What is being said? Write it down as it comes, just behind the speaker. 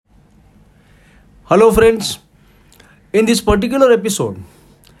Hello friends, in this particular episode,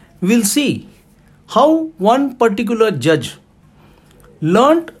 we'll see how one particular judge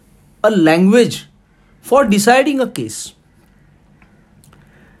learnt a language for deciding a case.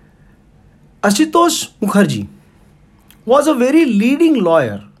 Ashutosh Mukherjee was a very leading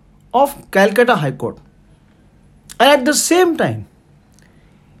lawyer of Calcutta High Court, and at the same time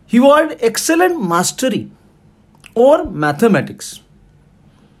he had excellent mastery over mathematics.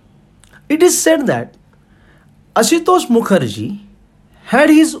 It is said that Ashutosh Mukherjee had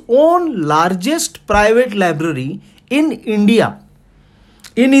his own largest private library in India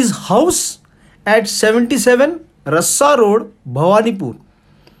in his house at 77 Rassa Road, Bhawanipur,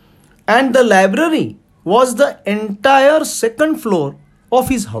 and the library was the entire second floor of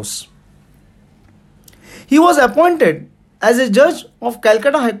his house. He was appointed as a judge of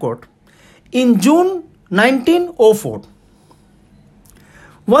Calcutta High Court in June 1904.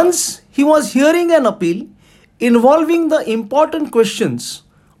 Once he was hearing an appeal involving the important questions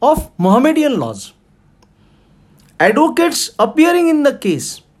of Mohammedan laws. Advocates appearing in the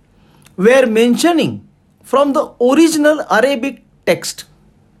case were mentioning from the original Arabic text.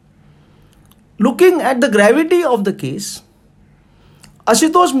 Looking at the gravity of the case,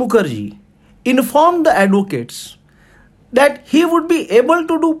 Ashutosh Mukherjee informed the advocates that he would be able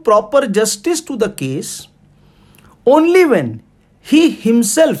to do proper justice to the case only when he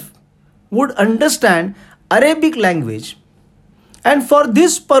himself would understand Arabic language, and for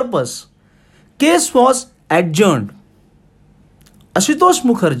this purpose, case was adjourned. Ashutosh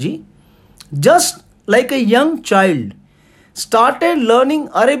Mukherjee, just like a young child, started learning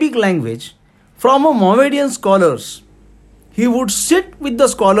Arabic language from a Mohammedan scholars. He would sit with the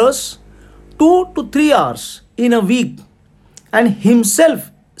scholars 2 to 3 hours in a week and himself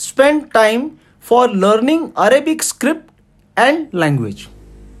spend time for learning Arabic script and language.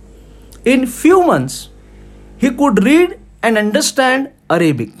 In few months, he could read and understand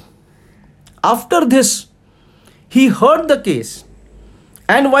Arabic. After this, he heard the case,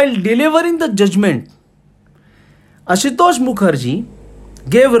 and while delivering the judgment, Ashutosh Mukherjee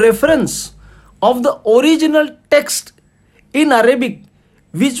gave reference of the original text in Arabic,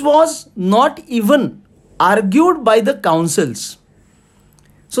 which was not even argued by the counsels.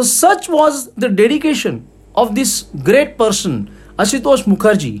 So such was the dedication of this great person, Ashutosh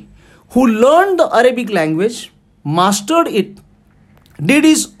Mukherjee, who learned the Arabic language, mastered it, did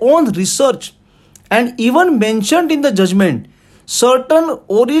his own research, and even mentioned in the judgment certain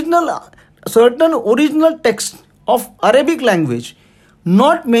original text of Arabic language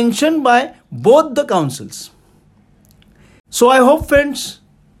not mentioned by both the councils. So I hope friends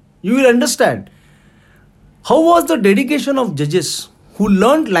you will understand how was the dedication of judges who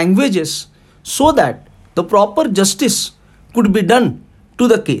learned languages so that the proper justice could be done to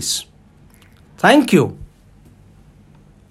the case. Thank you.